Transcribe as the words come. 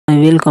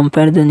will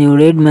compare the new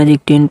Red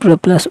Magic 10 Pro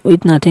Plus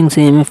with Nothing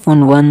CMF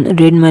Phone 1.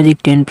 Red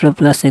Magic 10 Pro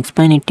Plus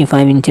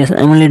 6.85 inches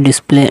AMOLED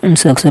display and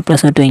success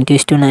ratio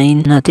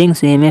 20:9. Nothing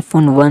CMF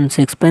Phone 1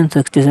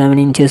 6.67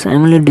 inches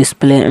AMOLED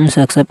display and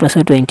success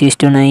ratio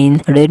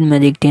 20:9. Red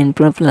Magic 10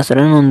 Pro Plus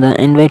run on the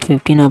Android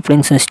 15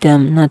 operating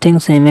system. Nothing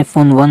CMF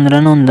Phone 1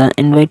 run on the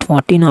Android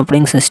 14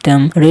 operating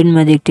system. Red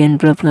Magic 10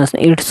 Pro Plus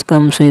it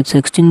comes with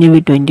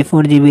 16GB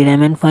 24GB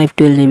RAM and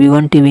 512GB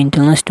 1TB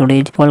internal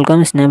storage.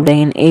 Qualcomm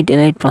Snapdragon 8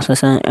 Elite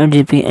processor,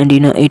 8GB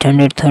Adreno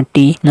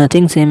 830.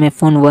 Nothing CMF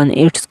Phone 1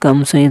 it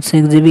comes with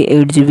 6GB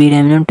 8GB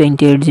RAM and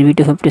 28GB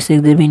to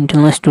 56GB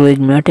internal storage.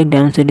 MediaTek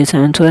Dimensity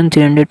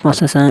 7300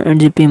 processor,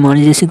 8GB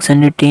Mali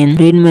G610.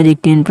 Red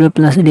Magic 10 Pro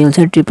Plus dual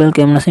set triple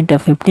camera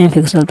setup 50MP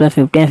plus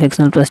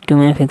 50MP plus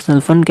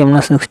 2MP. Front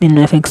camera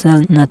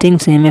 16MP. Nothing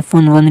CMF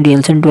Phone 1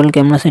 dual set dual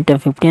camera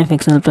setup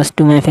 50MP plus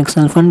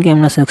 2MP. Front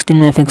camera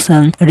 16MP.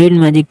 Red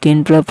Magic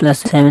 10 Pro Plus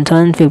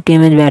 7050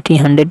 mAh battery,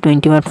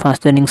 120W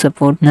fast charging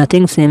support.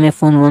 Nothing CMF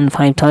Phone 1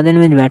 5000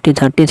 mAh battery,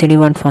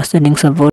 33W fast charging support.